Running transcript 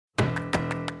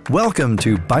Welcome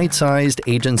to Bite-Sized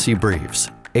Agency Briefs,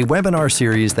 a webinar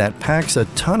series that packs a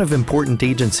ton of important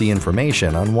agency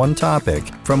information on one topic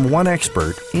from one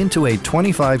expert into a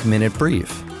 25-minute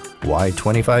brief. Why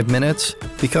 25 minutes?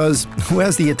 Because who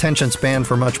has the attention span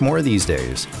for much more these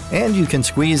days? And you can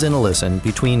squeeze in a listen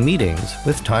between meetings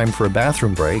with time for a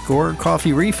bathroom break or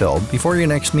coffee refill before your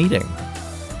next meeting.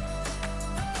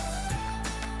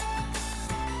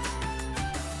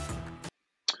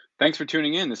 Thanks for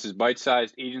tuning in. This is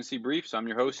Bite-Sized Agency Briefs. I'm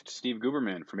your host, Steve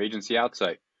Guberman from Agency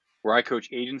Outside, where I coach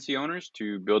agency owners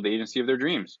to build the agency of their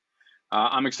dreams.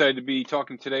 I'm excited to be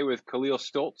talking today with Khalil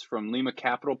Stultz from Lima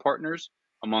Capital Partners,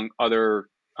 among other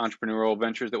entrepreneurial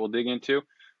ventures that we'll dig into.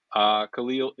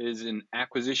 Khalil is an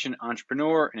acquisition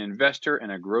entrepreneur, an investor,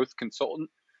 and a growth consultant.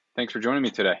 Thanks for joining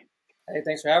me today. Hey,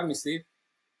 thanks for having me, Steve.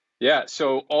 Yeah,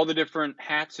 so all the different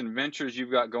hats and ventures you've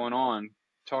got going on,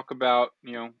 talk about,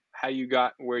 how you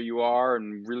got where you are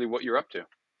and really what you're up to.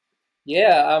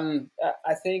 Yeah,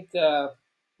 I think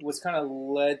what's kind of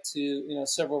led to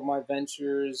several of my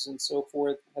ventures and so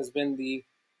forth has been the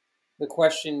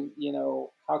question,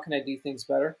 how can I do things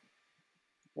better,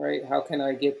 right? How can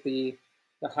I get the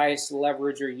highest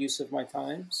leverage or use of my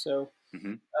time? So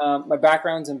my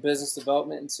background's in business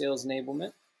development and sales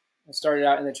enablement. I started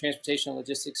out in the transportation and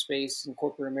logistics space in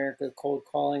corporate America, cold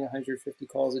calling 150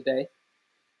 calls a day.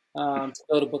 To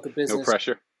build a book of business. No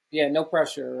pressure. Yeah, no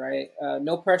pressure, right?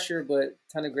 No pressure, but a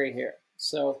ton of gray hair.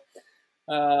 So,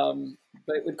 but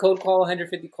would cold call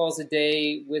 150 calls a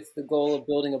day with the goal of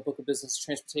building a book of business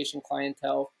transportation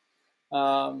clientele.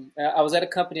 I was at a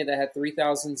company that had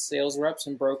 3,000 sales reps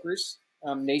and brokers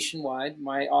nationwide.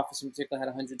 My office in particular had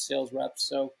 100 sales reps.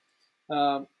 So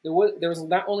there was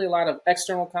not only a lot of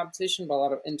external competition, but a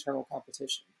lot of internal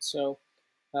competition. So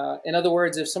in other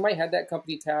words, if somebody had that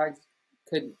company tagged,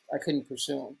 I couldn't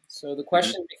pursue them. So the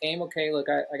question became, okay, look,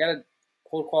 I got to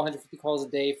cold call 150 calls a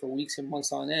day for weeks and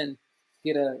months on end,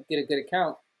 get a good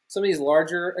account. Some of these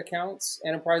larger accounts,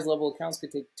 enterprise level accounts,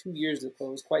 could take 2 years to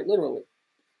close, quite literally.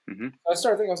 So I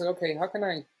started thinking, I was like, okay, how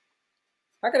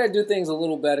can I do things a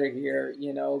little better here?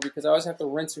 Because I always have to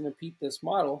rinse and repeat this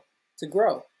model to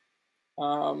grow.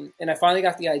 And I finally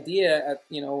got the idea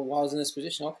while I was in this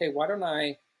position. Okay, why don't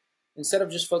I, instead of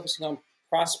just focusing on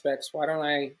prospects, why don't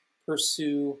I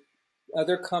pursue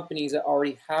other companies that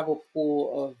already have a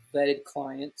pool of vetted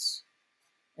clients,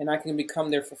 and I can become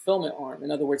their fulfillment arm.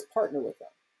 In other words, partner with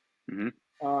them.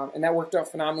 And that worked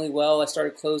out phenomenally well. I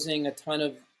started closing a ton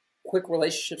of quick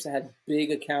relationships that had big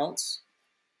accounts,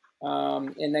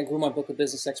 and that grew my book of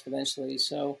business exponentially.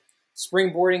 So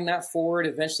springboarding that forward,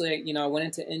 eventually, I went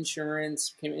into insurance,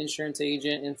 became an insurance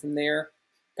agent, and from there,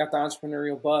 got the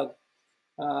entrepreneurial bug.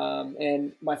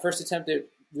 And my first attempt at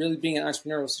really being an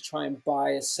entrepreneur was to try and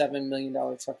buy a $7 million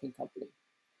trucking company.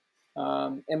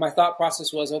 And my thought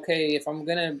process was, okay, if I'm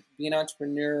going to be an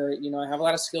entrepreneur, I have a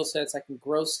lot of skill sets. I can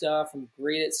grow stuff. I'm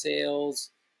great at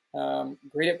sales,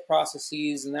 great at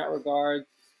processes in that regard.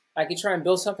 I can try and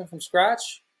build something from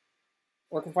scratch,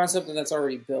 or I can find something that's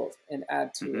already built and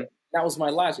add to it. That was my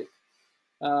logic.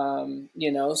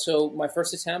 So my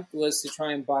first attempt was to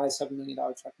try and buy a $7 million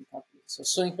trucking company. So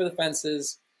swing for the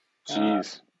fences.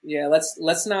 Yeah,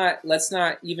 let's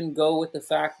not even go with the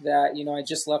fact that I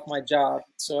just left my job,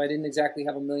 so I didn't exactly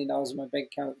have $1 million in my bank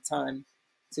account at the time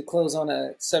to close on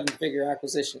a 7-figure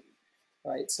acquisition,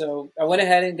 right? So I went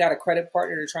ahead and got a credit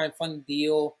partner to try and fund the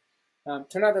deal.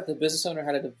 Turned out that the business owner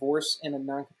had a divorce and a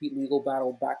non-compete legal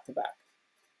battle back to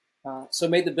back, so it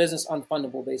made the business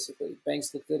unfundable. Basically,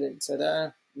 banks looked at it and said,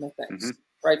 "No thanks."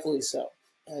 Rightfully so.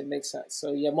 It makes sense.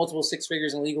 So you have multiple 6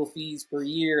 figures in legal fees per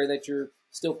year that you're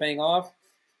still paying off.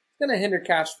 Going to hinder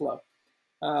cash flow,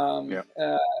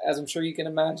 as I'm sure you can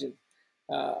imagine.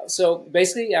 So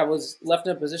basically, I was left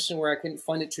in a position where I couldn't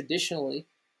fund it traditionally,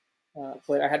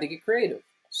 but I had to get creative.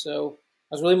 So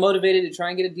I was really motivated to try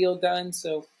and get a deal done.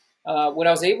 So what I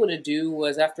was able to do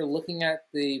was, after looking at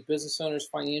the business owner's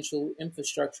financial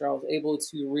infrastructure, I was able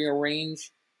to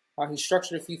rearrange how he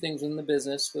structured a few things in the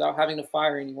business without having to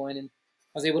fire anyone. And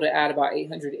I was able to add about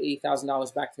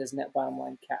 $880,000 back to his net bottom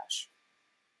line cash.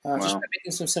 Just by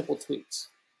making some simple tweaks.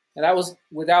 And that was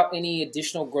without any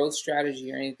additional growth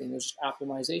strategy or anything. It was just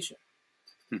optimization.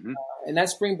 And that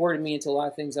springboarded me into a lot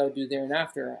of things I would do there and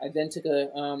after. I then took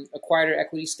acquired an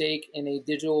equity stake in a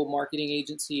digital marketing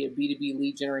agency, a B2B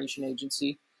lead generation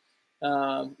agency.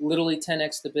 Literally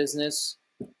 10x the business.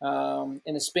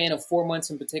 In a span of 4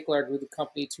 months in particular, I grew the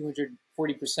company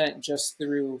 240% just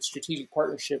through strategic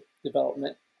partnership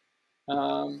development.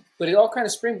 But it all kind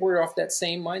of springboarded off that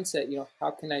same mindset,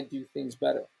 how can I do things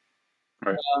better?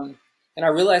 Right. And I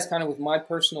realized kind of with my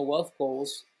personal wealth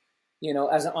goals,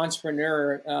 as an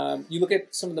entrepreneur, you look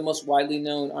at some of the most widely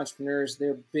known entrepreneurs,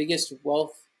 their biggest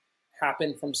wealth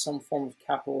happened from some form of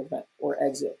capital event or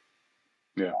exit.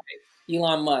 Yeah.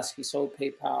 Elon Musk, he sold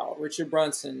PayPal. Richard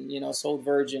Brunson, sold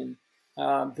Virgin.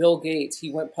 Bill Gates,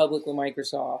 he went public with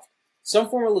Microsoft. Some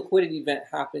form of liquidity event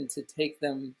happened to take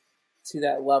them to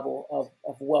that level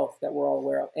of wealth that we're all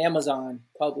aware of. Amazon,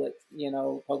 public,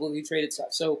 publicly traded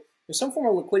stuff. So there's some form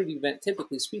of liquidity event,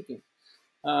 typically speaking.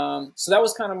 So that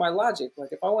was kind of my logic.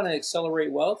 Like, if I want to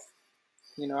accelerate wealth,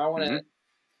 I want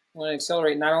to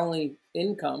accelerate not only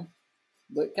income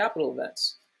but capital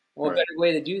events. What better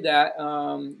way to do that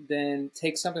than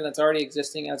take something that's already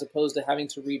existing, as opposed to having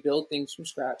to rebuild things from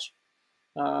scratch,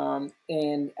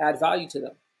 and add value to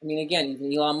them. I mean, again,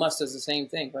 even Elon Musk does the same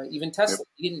thing, right? Even Tesla,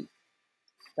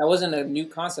 that wasn't a new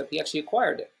concept. He actually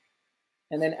acquired it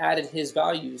and then added his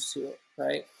values to it,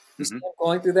 right? He's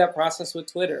going through that process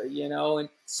with Twitter, and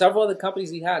several other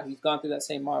companies he's gone through that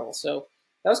same model. So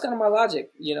that was kind of my logic.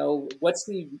 What's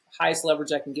the highest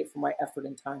leverage I can get for my effort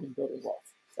and time in building wealth?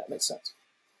 If that makes sense.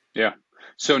 Yeah.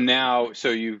 So now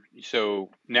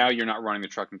you're not running the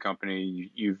trucking company.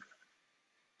 You've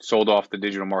sold off the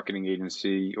digital marketing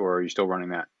agency, or are you still running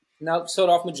that? Now sold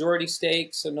off majority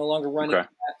stakes, so no longer running that.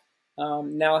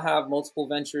 Now have multiple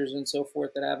ventures and so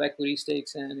forth that I have equity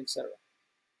stakes in, et cetera.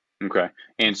 Okay.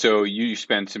 And so you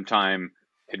spend some time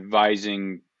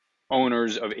advising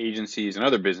owners of agencies and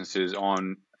other businesses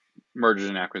on mergers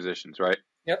and acquisitions, right?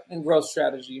 Yep. And growth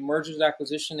strategy, mergers,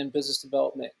 acquisition, and business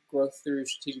development, growth through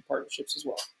strategic partnerships as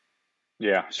well.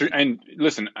 Yeah. And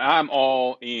listen, I'm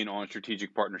all in on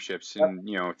strategic partnerships, and,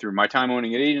 through my time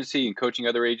owning an agency and coaching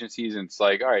other agencies, and it's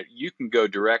like, all right, you can go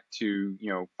direct to,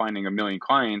 finding 1 million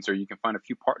clients, or you can find a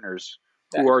few partners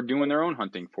who are doing their own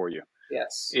hunting for you.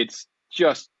 Yes. It's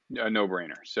just a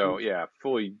no-brainer. So yeah,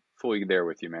 fully there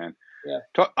with you, man.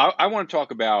 Yeah. I want to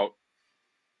talk about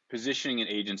positioning an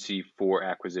agency for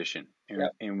acquisition,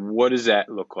 and what does that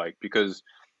look like? Because,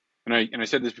 and I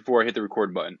said this before I hit the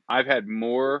record button, I've had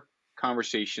more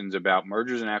conversations about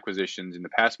mergers and acquisitions in the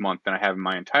past month than I have in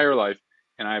my entire life,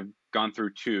 and I've gone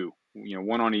through two,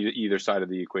 one on either side of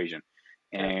the equation.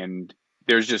 And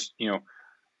there's just,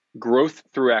 growth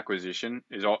through acquisition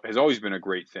has always been a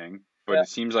great thing, but it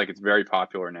seems like it's very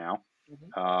popular now.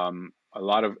 A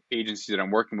lot of agencies that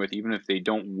I'm working with, even if they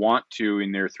don't want to,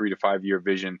 in their 3 to 5 year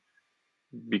vision,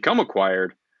 become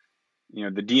acquired,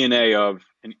 the DNA of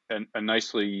a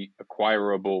nicely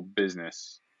acquirable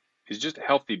business is just a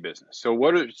healthy business. So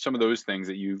what are some of those things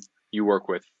that you work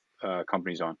with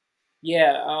companies on?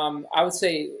 Yeah, I would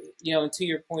say, and to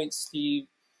your point, Steve,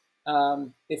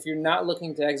 if you're not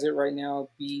looking to exit right now,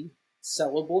 be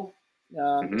sellable. It's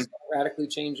gonna radically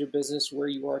change your business where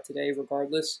you are today,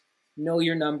 regardless. Know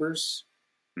your numbers,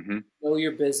 know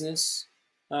your business.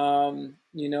 I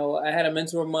had a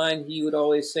mentor of mine. He would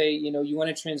always say, you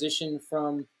want to transition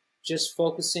from just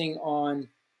focusing on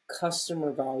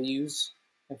customer values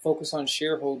and focus on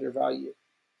shareholder value,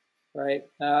 right?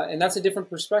 And that's a different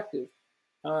perspective.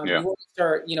 You want to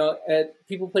start,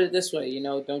 people put it this way,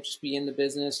 don't just be in the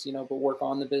business, but work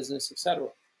on the business, etc.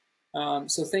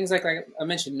 So things like I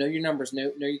mentioned, know your numbers,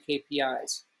 know your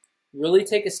KPIs. Really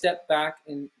take a step back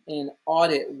and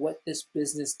audit what this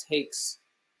business takes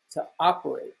to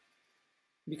operate.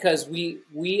 Because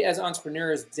we as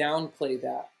entrepreneurs downplay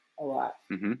that a lot.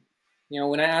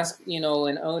 When I ask, an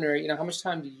owner, how much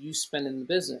time do you spend in the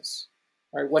business?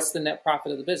 Right? What's the net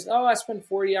profit of the business? Oh, I spend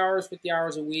 40 hours, 50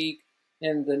 hours a week,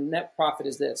 and the net profit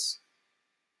is this.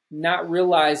 Not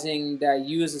realizing that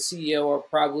you as a CEO are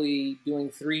probably doing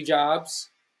 3 jobs,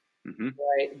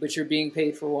 right? But you're being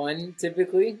paid for 1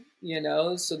 typically,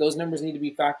 so those numbers need to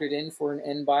be factored in for an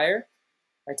end buyer,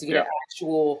 right? To get an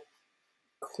actual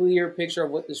clear picture of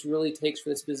what this really takes for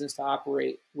this business to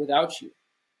operate without you.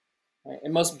 Right?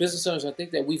 And most business owners, I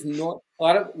think that a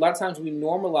lot of times we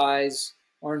normalize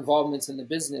our involvements in the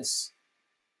business,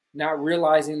 not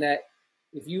realizing that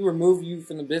if you remove you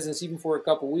from the business, even for a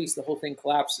couple of weeks, the whole thing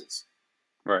collapses.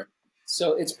 Right.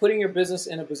 So it's putting your business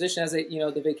in a position as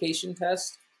the vacation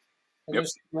test,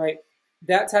 right?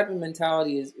 That type of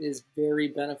mentality is very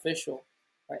beneficial.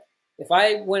 If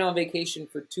I went on vacation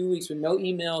for 2 weeks with no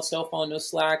email, cell phone, no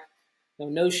Slack, no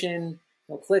Notion,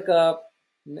 no ClickUp,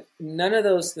 none of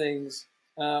those things,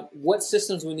 what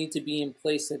systems would need to be in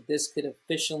place that this could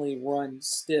efficiently run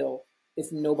still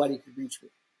if nobody could reach me?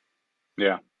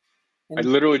 Yeah. I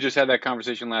literally just had that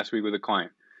conversation last week with a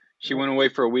client. She went away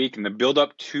for a week, and the build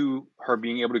up to her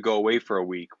being able to go away for a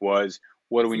week was,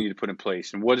 what do we need to put in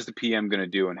place? And what is the PM going to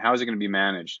do? And how is it going to be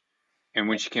managed? And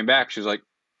when she came back, she was like,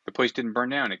 the place didn't burn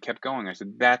down. It kept going. I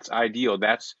said, that's ideal.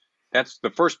 That's the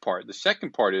first part. The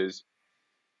second part is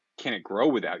can it grow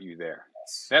without you there?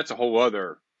 Yes. That's a whole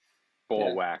other ball of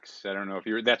Yeah. wax. I don't know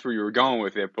if that's where you were going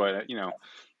with it, but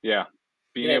yeah,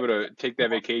 being Yeah. able to take that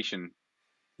vacation.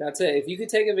 That's it. If you could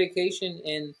take a vacation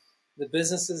and the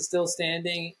business is still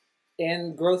standing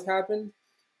and growth happened,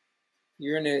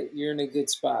 you're in a good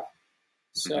spot.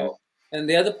 Hmm. So, and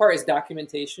the other part is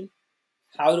documentation.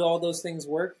 How do all those things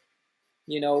work?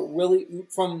 Really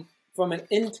from an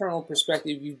internal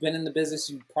perspective, you've been in the business,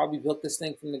 you've probably built this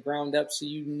thing from the ground up, so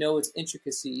you know its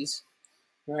intricacies,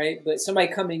 right? But somebody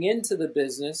coming into the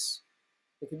business,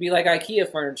 it could be like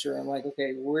IKEA furniture. I'm like,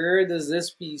 okay, where does this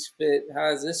piece fit?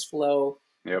 How does this flow?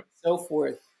 Yep. So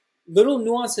forth. Little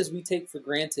nuances we take for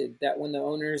granted that when the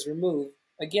owner is removed,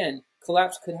 again,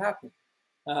 collapse could happen.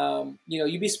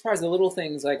 You'd be surprised the little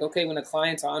things like, okay, when a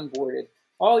client's onboarded,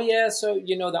 oh yeah, so the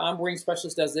onboarding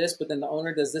specialist does this, but then the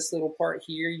owner does this little part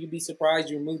here. You'd be surprised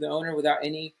you remove the owner without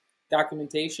any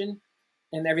documentation,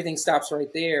 and everything stops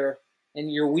right there.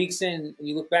 And you're weeks in, and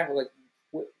you look back, like,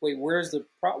 wait, where's the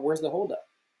holdup?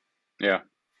 Yeah.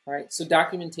 Right. So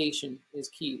documentation is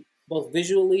key, both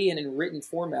visually and in written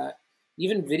format,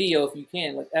 even video if you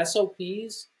can. Like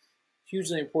SOPs,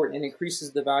 hugely important and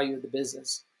increases the value of the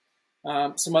business.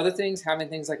 Some other things, having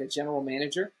things like a general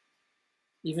manager,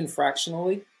 even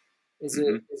fractionally, is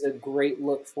Hmm. a great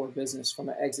look for business from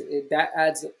an exit. That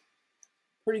adds a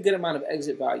pretty good amount of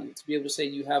exit value to be able to say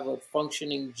you have a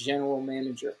functioning general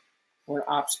manager or an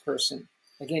ops person.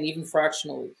 Again, even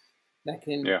fractionally, that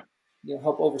can Yeah.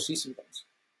 help oversee some things.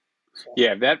 So,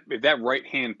 Yeah, if that right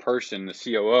hand person, the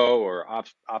COO or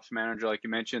ops manager, like you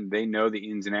mentioned, they know the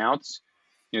ins and outs.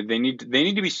 They need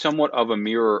to be somewhat of a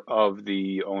mirror of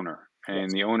the owner, and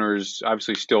yes. the owner's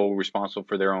obviously still responsible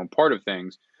for their own part of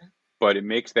things. But it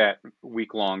makes that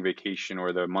week-long vacation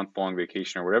or the month-long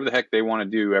vacation or whatever the heck they want to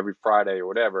do every Friday or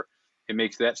whatever, it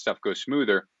makes that stuff go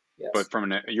smoother. Yes. But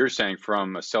you're saying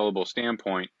from a sellable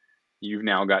standpoint, you've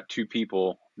now got two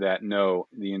people that know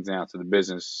the ins and outs of the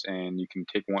business, and you can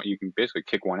basically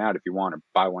kick one out if you want, or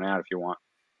buy one out if you want.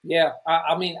 Yeah,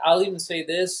 I mean, I'll even say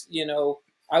this.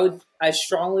 I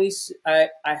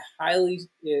highly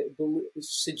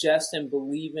suggest and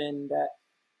believe in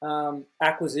that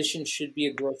acquisition should be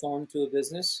a growth arm to a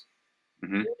business.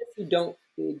 Hmm. Even if you don't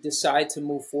decide to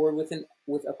move forward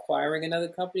with acquiring another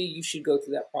company, you should go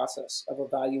through that process of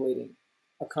evaluating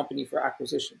a company for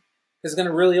acquisition. It's going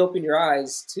to really open your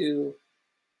eyes to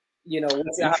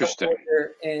what's out of Interesting.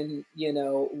 order and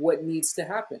what needs to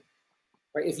happen.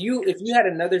 Right. If you had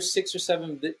another 6 or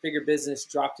 7 figure business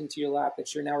dropped into your lap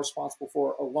that you're now responsible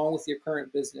for, along with your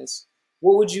current business,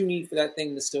 what would you need for that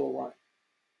thing to still run?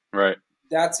 Right.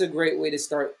 That's a great way to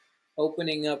start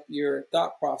opening up your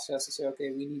thought process and say,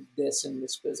 okay, we need this in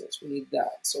this business, we need that,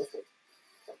 and so forth.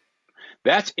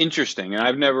 That's interesting, and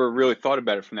I've never really thought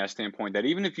about it from that standpoint. That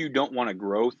even if you don't want to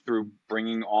grow through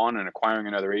bringing on and acquiring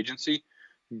another agency,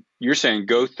 you're saying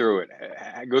go through it,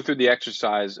 go through the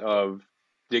exercise of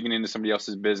digging into somebody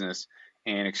else's business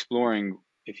and exploring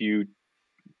if you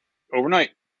overnight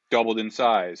doubled in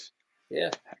size, Yeah,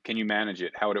 can you manage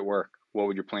it? How would it work? What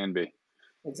would your plan be?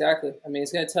 exactly. I mean,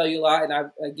 it's going to tell you a lot. And I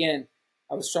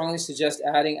would strongly suggest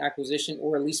adding acquisition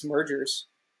or at least mergers.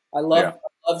 Yeah. I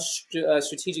love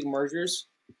strategic mergers.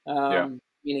 Yeah. I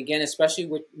mean, again, especially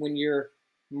when you're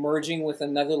merging with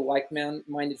another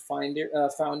like-minded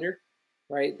founder,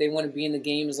 right? They want to be in the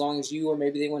game as long as you, or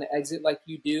maybe they want to exit like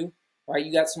you do, right?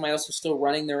 You got somebody else who's still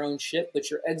running their own ship,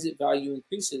 but your exit value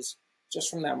increases just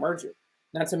from that merger.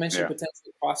 Not to mention Yeah.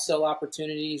 potential cross-sell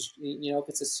opportunities, if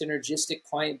it's a synergistic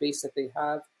client base that they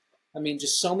have. I mean,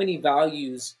 just so many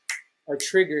values are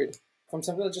triggered from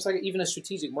something just like even a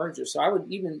strategic merger. So I would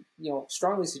even,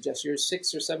 strongly suggest you're a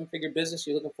 6 or 7 figure business,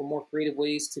 you're looking for more creative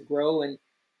ways to grow, and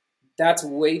that's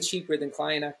way cheaper than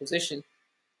client acquisition.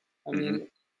 I Hmm.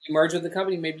 mean, you merge with the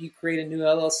company, maybe you create a new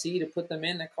LLC to put them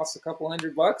in that costs a couple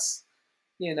 $100,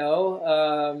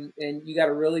 and you got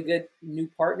a really good new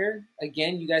partner.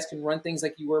 Again, you guys can run things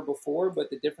like you were before,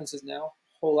 but the difference is now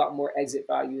a whole lot more exit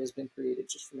value has been created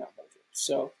just from that merger.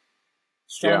 So Yeah.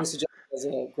 strongly suggest it as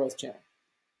a growth channel.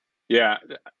 Yeah.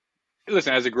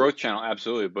 Listen, as a growth channel,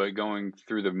 absolutely. But going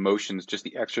through the motions, just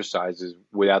the exercises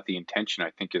without the intention,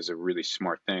 I think is a really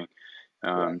smart thing.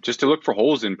 Yeah. Just to look for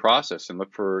holes in process and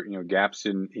look for gaps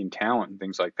in talent and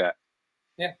things like that.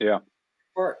 Yeah. Yeah.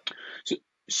 Or So,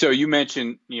 so you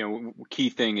mentioned key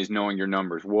thing is knowing your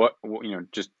numbers.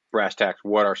 Just brass tacks.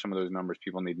 What are some of those numbers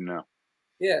people need to know?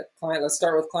 yeah, client. Let's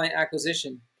start with client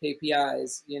acquisition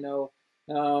KPIs.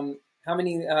 How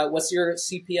many? What's your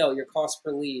CPL? Your cost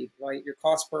per lead, right? Your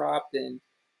cost per opt-in.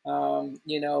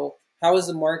 How is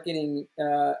the marketing?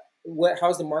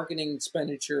 How's the marketing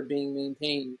expenditure being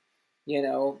maintained?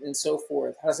 and so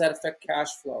forth. How does that affect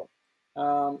cash flow?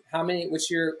 What's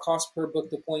your cost per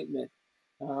booked appointment?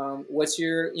 What's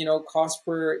your, cost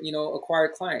per,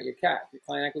 acquired client, your CAC, your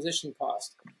client acquisition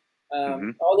cost?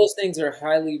 Hmm. All those things are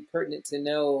highly pertinent to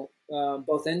know,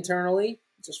 both internally,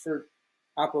 just for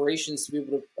operations to be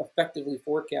able to effectively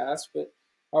forecast, but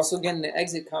also again in the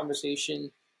exit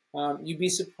conversation, you'd be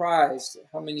surprised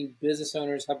how many business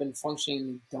owners have been functioning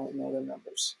and don't know their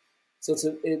numbers. So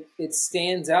it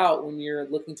stands out when you're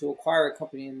looking to acquire a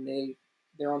company and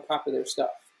they're on top of their stuff.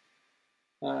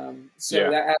 So Yeah.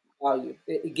 that adds value.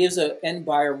 It gives an end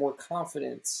buyer more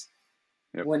confidence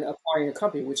Yep. when acquiring a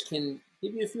company, which can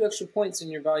give you a few extra points in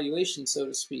your valuation, so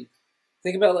to speak.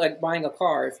 Think about like buying a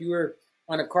car. If you were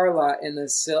on a car lot and the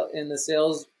sales,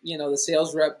 the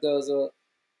sales rep goes,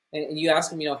 and you ask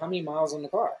them, how many miles on the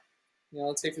car?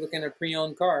 Let's say if you're looking at a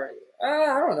pre-owned car,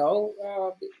 I don't know.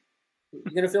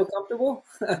 You're gonna feel comfortable.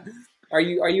 Are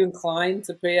you inclined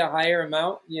to pay a higher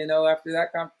amount? After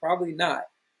that, probably not.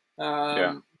 Yeah.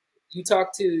 Um, you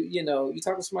talk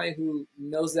to somebody who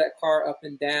knows that car up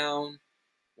and down,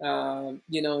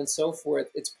 and so forth.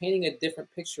 It's painting a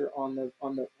different picture on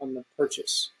the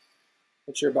purchase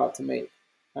that you're about to make,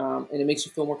 and it makes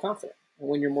you feel more confident. And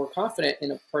when you're more confident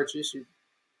in a purchase, you're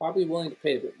probably willing to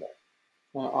pay a bit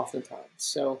more, oftentimes.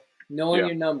 So knowing Yeah.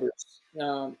 your numbers,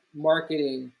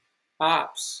 marketing,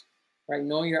 ops, right?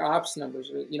 Knowing your ops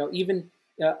numbers, even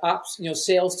ops,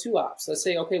 sales to ops. Let's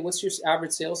say, okay, what's your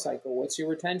average sales cycle? What's your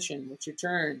retention? What's your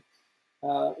churn?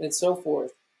 And so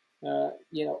forth.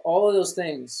 All of those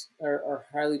things are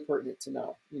highly pertinent to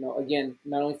know. Again,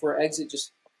 not only for exit,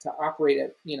 just to operate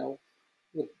at,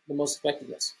 with the most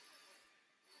effectiveness.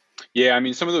 Yeah, I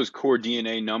mean, some of those core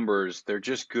DNA numbers, they're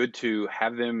just good to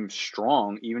have them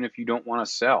strong, even if you don't want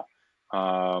to sell.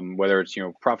 Whether it's,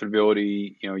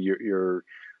 profitability, your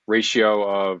ratio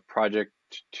of project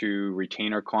to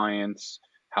retainer clients,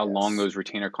 how long Yes, those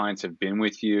retainer clients have been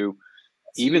with you,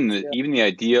 that's even huge. the Yeah, even the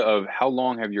idea of how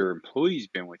long have your employees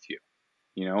been with you?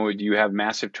 Do you have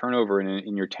massive turnover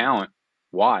in your talent?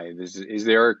 Why? Is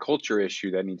there a culture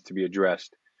issue that needs to be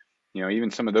addressed?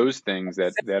 Even some of those things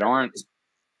that aren't.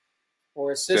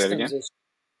 or a Say that systems again. issue,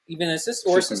 even a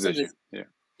Systems systems issue. issue, Yeah.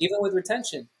 even with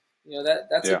retention.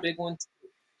 That's a Yeah. big one.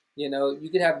 You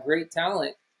could have great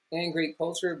talent and great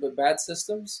culture, but bad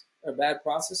systems or bad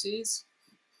processes,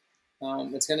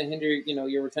 it's going to hinder,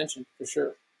 your retention for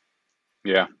sure.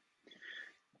 Yeah.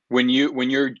 When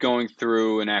you're going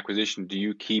through an acquisition, do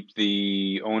you keep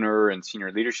the owner and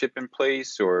senior leadership in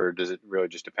place, or does it really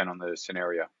just depend on the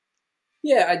scenario?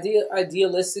 Yeah,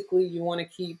 idealistically, you want to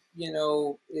keep,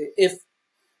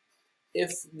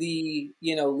 if the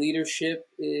leadership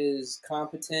is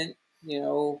competent,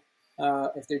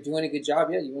 if they're doing a good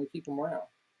job, yeah, you want to keep them around.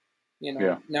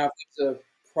 Yeah. Now if it's a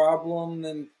problem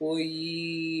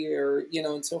employee or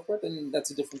and so forth, then that's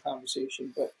a different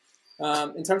conversation. But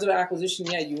in terms of acquisition,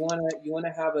 yeah, you want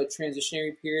to have a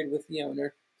transitionary period with the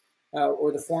owner,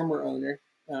 or the former owner,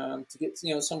 to get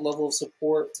some level of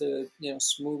support to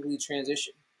smoothly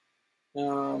transition,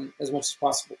 as much as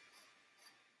possible.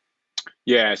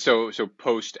 Yeah, so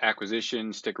post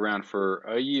acquisition, stick around for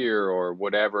a year or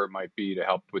whatever it might be to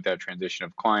help with that transition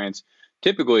of clients.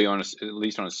 Typically, at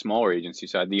least on a smaller agency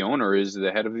side, the owner is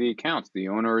the head of the accounts. The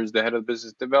owner is the head of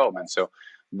business development. So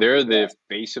they're the Yes.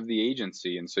 face of the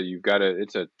agency, and so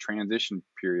it's a transition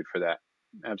period for that.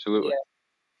 Absolutely.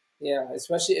 Yeah. Yeah,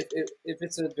 especially if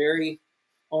it's a very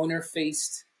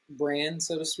owner-faced brand,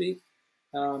 so to speak.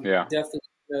 Yeah.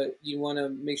 Definitely, you want to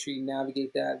make sure you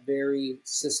navigate that very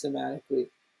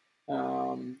systematically,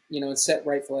 and set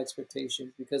rightful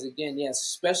expectations. Because again, yes,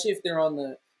 especially if they're on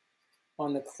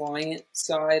the client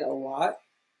side a lot,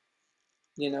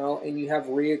 and you have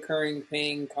reoccurring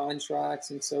paying contracts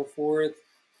and so forth.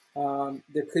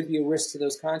 There could be a risk to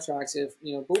those contracts if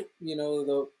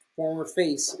the former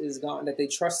face is gone that they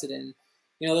trusted in.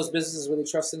 Those businesses where they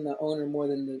trust in the owner more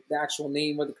than the actual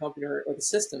name of the company or the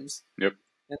systems. Yep.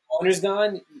 And the owner's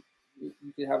gone, you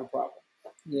could have a problem.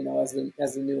 As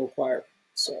the new acquirer.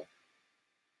 So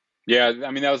Yeah,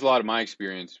 I mean that was a lot of my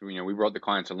experience. We brought the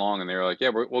clients along, and they were like, "Yeah,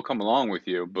 we'll come along with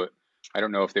you," but I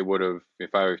don't know if they would have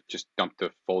if I just dumped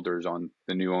the folders on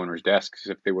the new owner's desks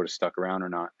if they would have stuck around or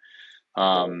not.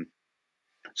 right. Um,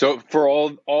 so for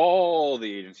all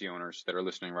the agency owners that are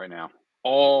listening right now,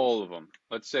 all of them,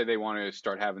 let's say they want to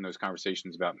start having those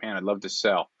conversations about, man, I'd love to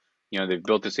sell. They've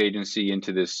built this agency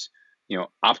into this,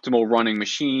 optimal running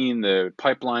machine. The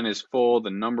pipeline is full. The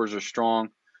numbers are strong.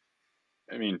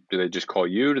 I mean, do they just call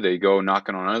you? Do they go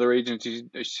knocking on other agency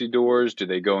doors? Do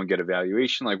they go and get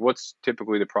evaluation? Like, what's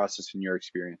typically the process in your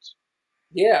experience?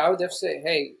 Yeah, I would definitely say,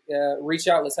 hey, reach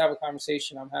out. Let's have a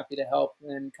conversation. I'm happy to help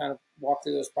and kind of walk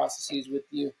through those processes with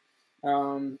you.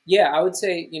 Yeah, I would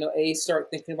say, start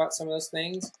thinking about some of those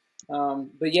things.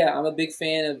 But yeah, I'm a big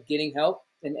fan of getting help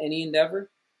in any endeavor.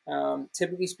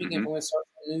 Typically speaking, if Hmm. I'm going to start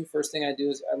something new, first thing I do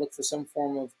is I look for some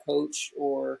form of coach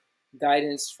or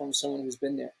guidance from someone who's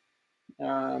been there.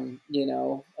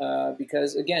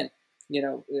 Because again,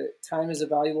 time is a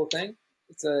valuable thing.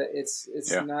 It's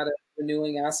Yeah. not a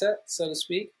renewing asset, so to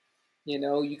speak.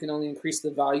 You can only increase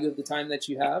the value of the time that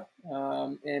you have.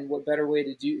 And what better way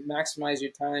to maximize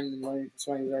your time than learning from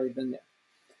someone who's already been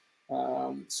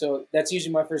there? So that's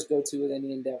usually my first go-to with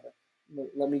any endeavor.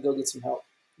 Let me go get some help,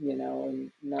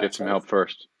 and not Get some try to, help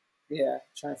first.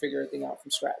 try and figure everything out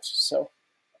from scratch. So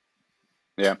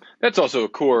Yeah, that's also a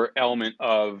core element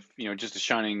of, just a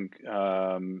shining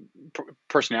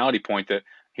personality point that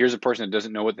here's a person that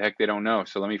doesn't know what the heck they don't know.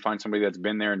 So let me find somebody that's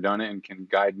been there and done it and can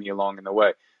guide me along in the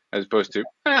way, as opposed to,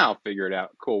 I'll figure it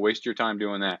out. Cool. Waste your time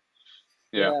doing that.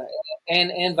 Yeah. yeah,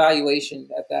 and valuation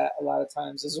at that a lot of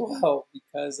times as well,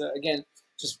 because again,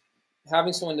 just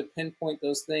having someone to pinpoint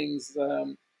those things,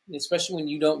 especially when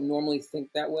you don't normally think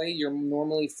that way, you're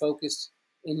normally focused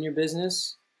in your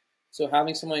business. So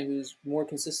having someone who's more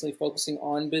consistently focusing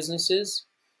on businesses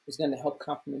is going to help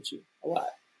complement you a lot.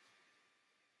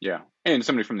 Yeah. And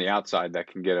somebody from the outside that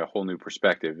can get a whole new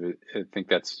perspective. I think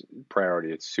that's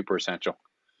priority. It's super essential.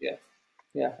 Yeah,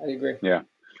 yeah, I agree. Yeah.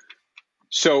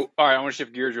 So, all right, I want to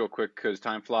shift gears real quick because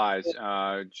time flies. Just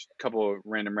a couple of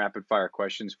random rapid fire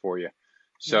questions for you. Mhm.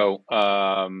 So,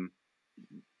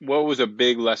 what was a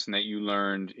big lesson that you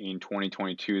learned in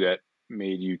 2022 that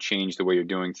made you change the way you're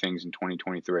doing things in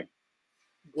 2023?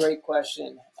 Great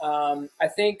question. I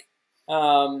think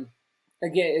um,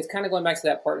 again, it's kind of going back to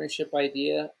that partnership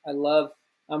idea.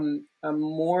 I'm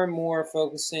more and more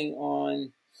focusing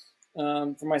on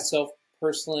for myself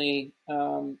personally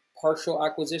partial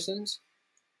acquisitions.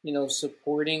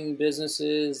 Supporting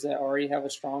businesses that already have a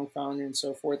strong founder and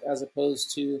so forth, as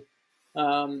opposed to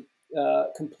um,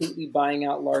 completely buying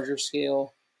out larger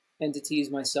scale entities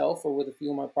myself or with a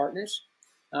few of my partners.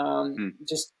 Hmm.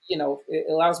 It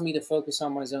allows me to focus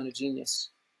on my zone of genius,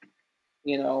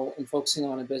 and focusing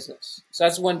on a business. So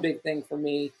that's one big thing for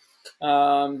me.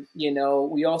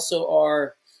 We also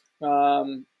are,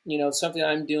 something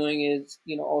I'm doing is,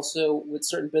 also with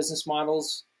certain business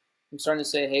models, I'm starting to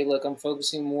say, hey, look, I'm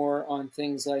focusing more on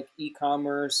things like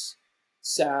e-commerce,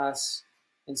 SaaS,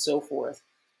 and so forth.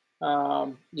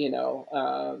 Because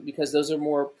those are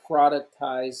more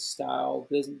productized style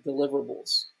business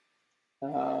deliverables.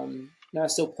 Now I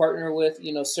still partner with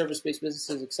service-based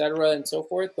businesses, et cetera, and so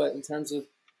forth. But in terms of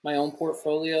my own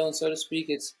portfolio, and so to speak,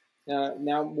 it's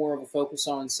now more of a focus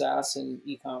on SaaS and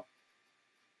e-com.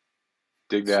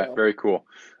 Dig that. So, Very cool.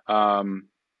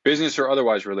 Business or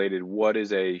otherwise related, what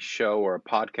is a show or a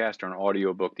podcast or an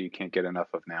audio book that you can't get enough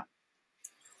of now?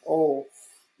 oh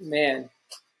man,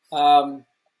 um,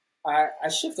 I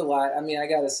shift a lot. I mean, I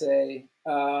gotta say,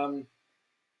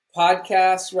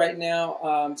 podcasts right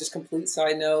now. Just complete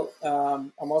side note.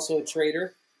 I'm also a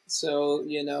trader, so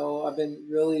I've been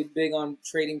really big on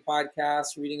trading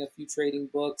podcasts, reading a few trading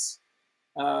books,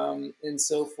 and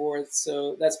so forth.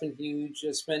 So that's been huge.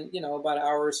 I spend about an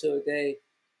hour or so a day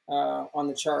on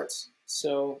the charts.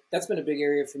 So that's been a big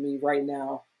area for me right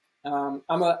now. I'm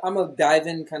a dive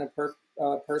in kind of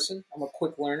person. I'm a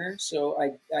quick learner, so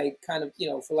I kind of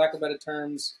for lack of better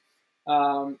terms,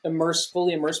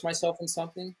 fully immerse myself in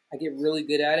something. I get really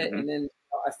good at it, Hmm. and then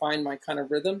I find my kind of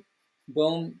rhythm.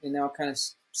 Boom, and now kind of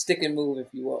stick and move,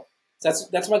 if you will. So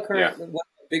that's my Yeah. current one of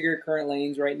my bigger current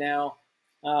lanes right now,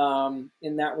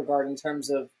 in that regard, in terms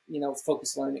of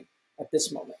focused learning at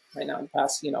this moment right now in the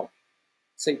past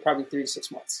say probably 3 to 6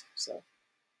 months. So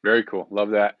Very cool. Love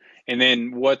that. And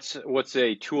then what's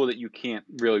a tool that you can't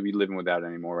really be living without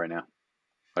anymore right now?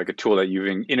 Like a tool that you've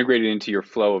integrated into your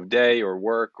flow of day or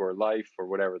work or life or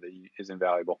whatever that is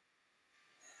invaluable.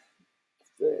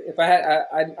 if I had,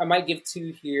 I might give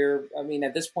two here. I mean,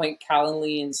 at this point,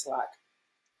 Calendly and Slack.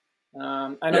 I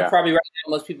know Yeah. probably right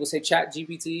now most people say Chat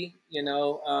GPT.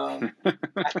 I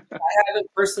haven't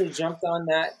personally jumped on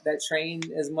that train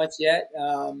as much yet.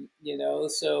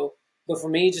 So but for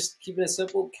me, just keeping it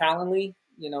simple, Calendly,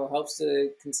 helps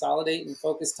to consolidate and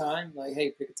focus time. Like,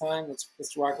 hey, pick a time,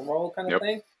 let's rock and roll kind of Yep.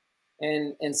 thing.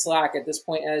 And Slack at this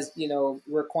point, as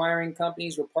we're acquiring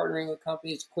companies, we're partnering with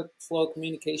companies, quick flow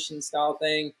communication style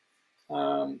thing.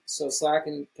 So Slack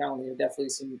and Calendly are definitely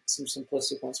some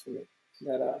simplistic ones for me.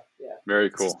 That yeah.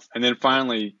 Very cool. And then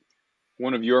finally,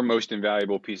 one of your most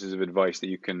invaluable pieces of advice that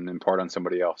you can impart on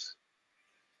somebody else.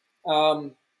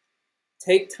 Um,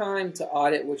 Take time to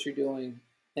audit what you're doing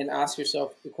and ask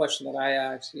yourself the question that I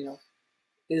asked,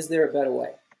 is there a better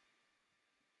way?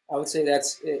 I would say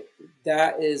that's it.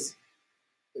 That is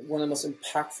one of the most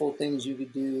impactful things you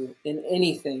could do in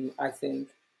anything, I think,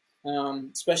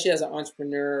 especially as an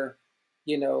entrepreneur.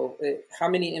 How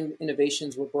many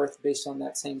innovations were birthed based on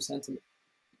that same sentiment?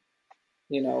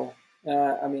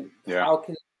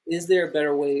 Is there a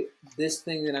better way this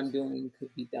thing that I'm doing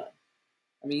could be done?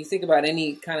 I mean, you think about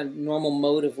any kind of normal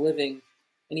mode of living,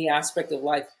 any aspect of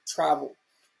life, travel.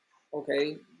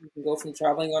 Okay, we can go from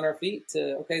traveling on our feet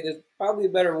to, okay, there's probably a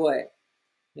better way.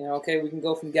 Okay, we can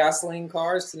go from gasoline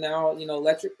cars to now,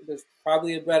 electric. There's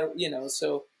probably a better,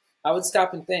 so I would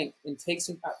stop and think and take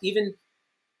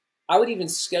I would even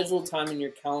schedule time in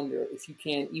your calendar if you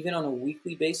can, even on a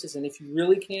weekly basis. And if you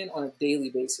really can, on a daily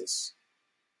basis,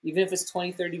 even if it's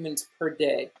 20, 30 minutes per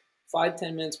day,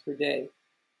 5-10 minutes per day,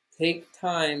 take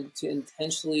time to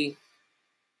intentionally,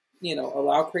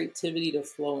 allow creativity to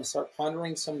flow and start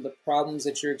pondering some of the problems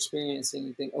that you're experiencing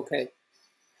and think, okay,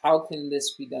 how can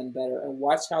this be done better? And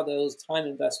watch how those time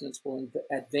investments will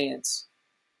advance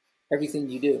everything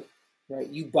you do, right?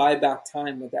 You buy back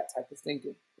time with that type of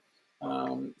thinking.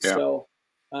 So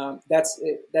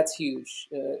that's huge.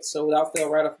 So without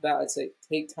fail, right off the bat, I'd say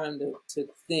take time to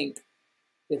think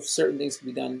if certain things can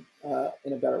be done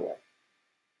in a better way.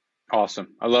 Awesome.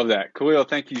 I love that. Khalil,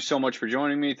 thank you so much for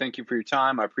joining me. Thank you for your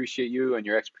time. I appreciate you and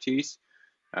your expertise.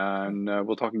 And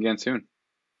we'll talk again soon.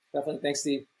 Definitely. Thanks,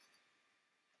 Steve.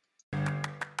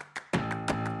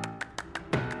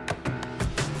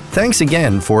 Thanks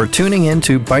again for tuning in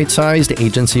to Bite-Sized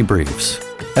Agency Briefs.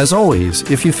 As always,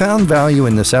 if you found value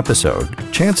in this episode,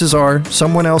 chances are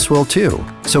someone else will too,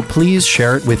 so please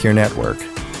share it with your network.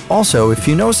 Also, if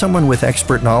you know someone with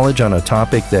expert knowledge on a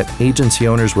topic that agency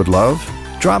owners would love,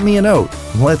 drop me a note.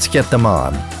 Let's get them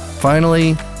on.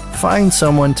 Finally, find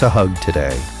someone to hug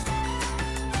today.